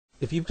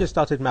If you've just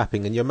started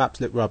mapping and your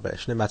maps look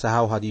rubbish, no matter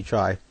how hard you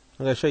try,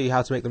 I'm going to show you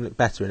how to make them look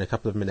better in a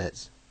couple of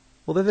minutes.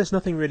 Although there's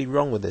nothing really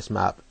wrong with this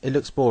map, it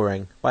looks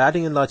boring. By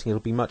adding in lighting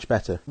it'll be much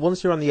better.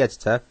 Once you're on the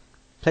editor,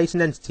 place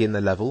an entity in the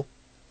level,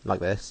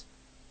 like this,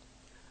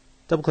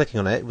 double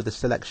clicking on it with the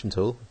selection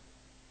tool,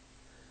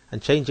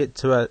 and change it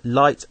to a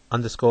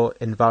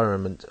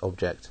light_environment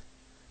object.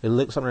 It'll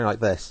look something like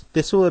this.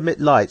 This will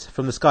emit light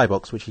from the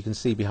skybox, which you can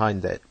see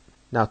behind it.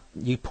 Now,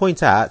 you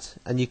point at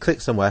and you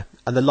click somewhere,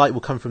 and the light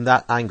will come from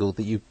that angle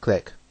that you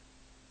click.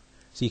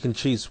 So you can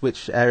choose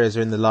which areas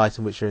are in the light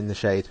and which are in the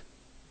shade.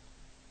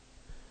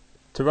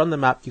 To run the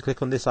map, you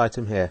click on this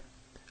item here,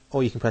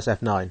 or you can press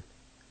F9.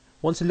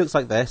 Once it looks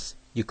like this,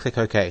 you click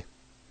OK.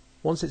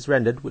 Once it's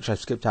rendered, which I've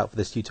skipped out for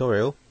this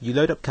tutorial, you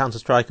load up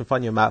Counter-Strike and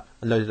find your map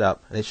and load it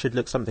up, and it should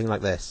look something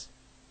like this.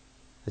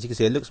 As you can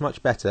see, it looks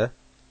much better,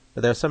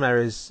 but there are some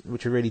areas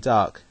which are really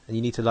dark, and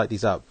you need to light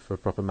these up for a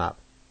proper map.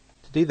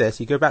 To do this,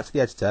 you go back to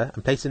the editor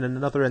and place in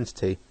another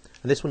entity,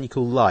 and this one you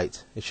call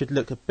light. It should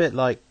look a bit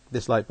like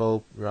this light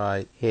bulb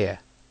right here.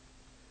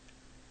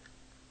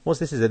 Once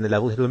this is in the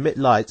level, it'll emit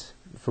light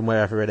from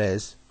wherever it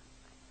is,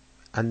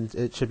 and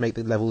it should make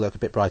the level look a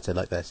bit brighter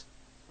like this.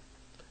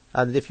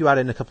 And if you add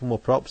in a couple more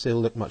props,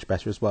 it'll look much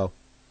better as well.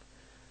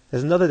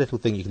 There's another little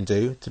thing you can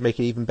do to make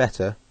it even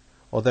better,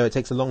 although it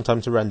takes a long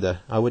time to render.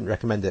 I wouldn't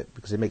recommend it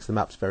because it makes the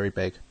maps very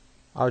big.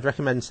 I would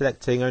recommend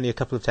selecting only a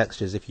couple of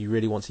textures if you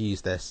really want to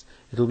use this.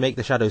 It'll make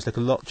the shadows look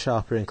a lot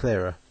sharper and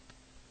clearer.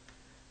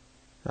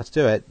 Now to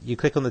do it, you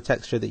click on the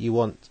texture that you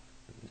want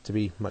to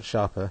be much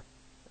sharper.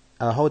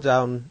 Hold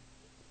down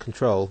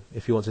Control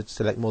if you want to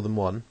select more than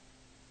one.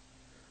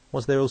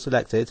 Once they're all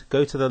selected,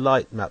 go to the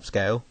light map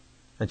scale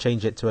and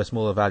change it to a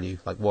smaller value,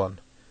 like 1.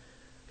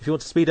 If you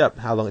want to speed up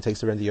how long it takes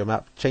to render your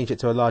map, change it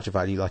to a larger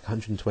value, like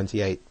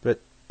 128, but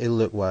it'll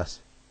look worse.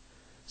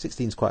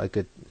 16 is quite a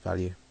good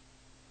value.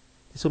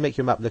 This will make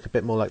your map look a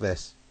bit more like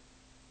this.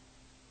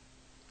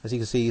 As you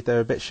can see,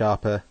 they're a bit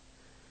sharper.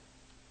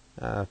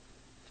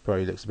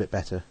 Probably looks a bit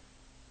better.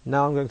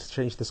 Now I'm going to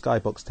change the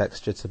skybox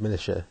texture to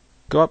militia.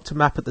 Go up to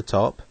map at the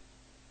top,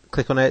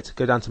 click on it,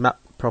 go down to map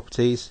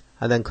properties,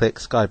 and then click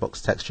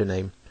skybox texture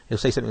name. It'll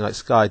say something like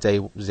Sky Day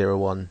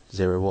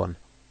 0101.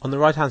 On the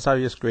right hand side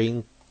of your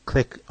screen,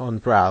 click on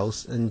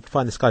browse and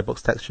find the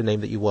skybox texture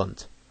name that you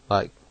want.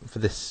 Like for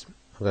this,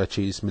 I'm going to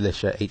choose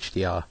militia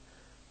HDR.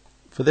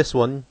 For this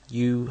one,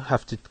 you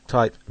have to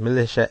type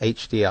militia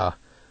HDR.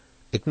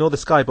 Ignore the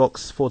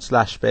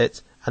skybox /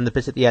 bit and the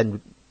bit at the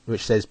end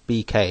which says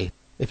BK.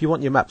 If you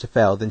want your map to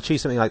fail, then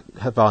choose something like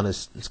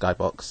Havana's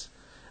skybox.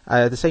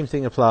 The same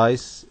thing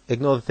applies.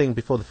 Ignore the thing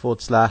before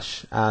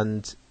the /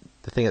 and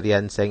the thing at the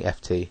end saying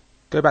FT.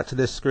 Go back to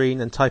this screen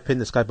and type in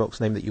the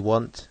skybox name that you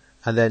want,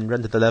 and then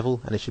render the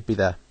level, and it should be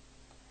there.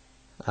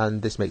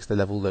 And this makes the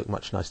level look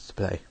much nicer to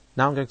play.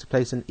 Now I'm going to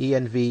place an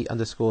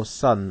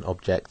env_sun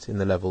object in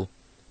the level.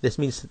 This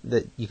means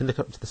that you can look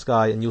up to the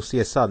sky and you'll see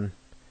a sun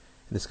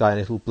in the sky, and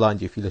it will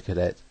blind you if you look at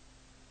it.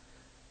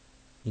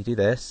 You do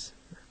this,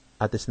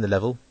 add this in the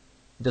level.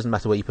 It doesn't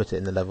matter where you put it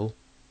in the level.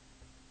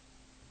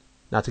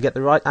 Now to get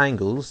the right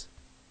angles,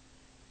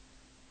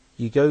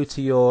 you go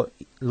to your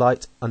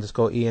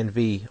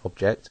light_env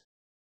object.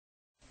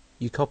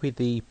 You copy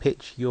the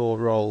pitch your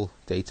roll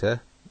data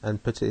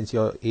and put it into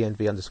your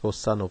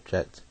env_sun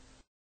object.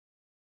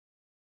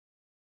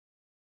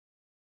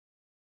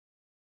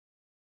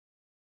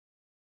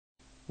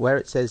 Where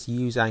it says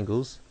use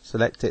angles,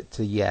 select it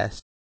to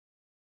yes.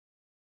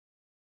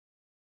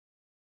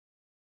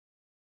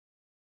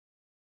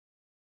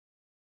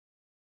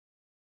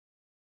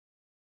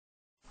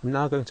 I'm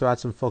now going to add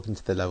some fog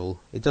into the level.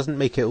 It doesn't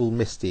make it all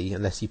misty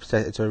unless you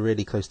set it to a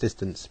really close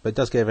distance, but it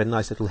does give it a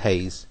nice little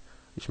haze,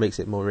 which makes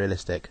it more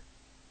realistic.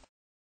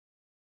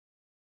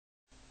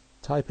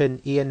 Type in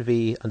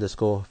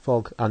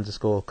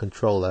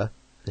env_fog_controller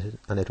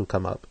and it'll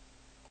come up.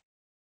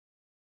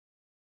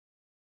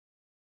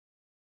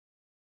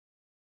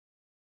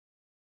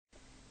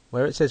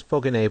 Where it says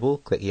fog enable,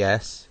 click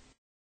yes,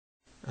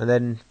 and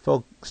then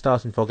fog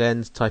start and fog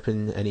end, type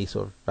in any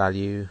sort of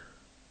value.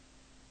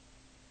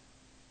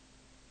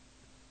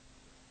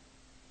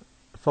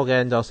 Fog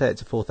end, I'll set it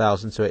to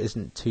 4000 so it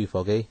isn't too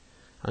foggy.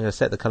 I'm going to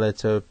set the colour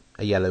to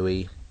a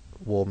yellowy,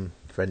 warm,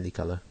 friendly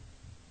colour.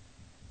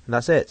 And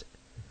that's it.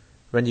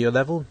 Render your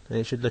level and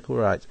it should look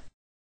alright.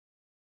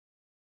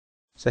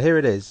 So here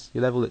it is.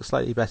 Your level looks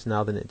slightly better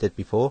now than it did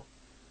before.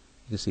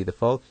 You can see the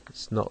fog.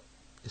 It's not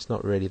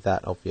really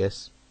that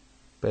obvious,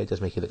 but it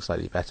does make it look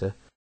slightly better.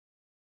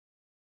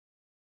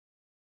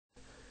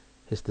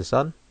 Here's the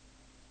sun.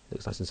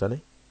 Looks nice and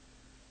sunny.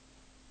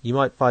 You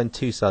might find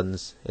two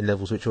suns in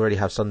levels which already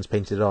have suns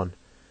painted on.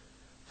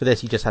 For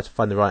this you just have to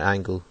find the right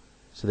angle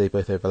so they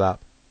both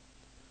overlap.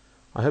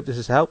 I hope this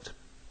has helped.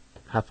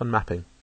 Have fun mapping.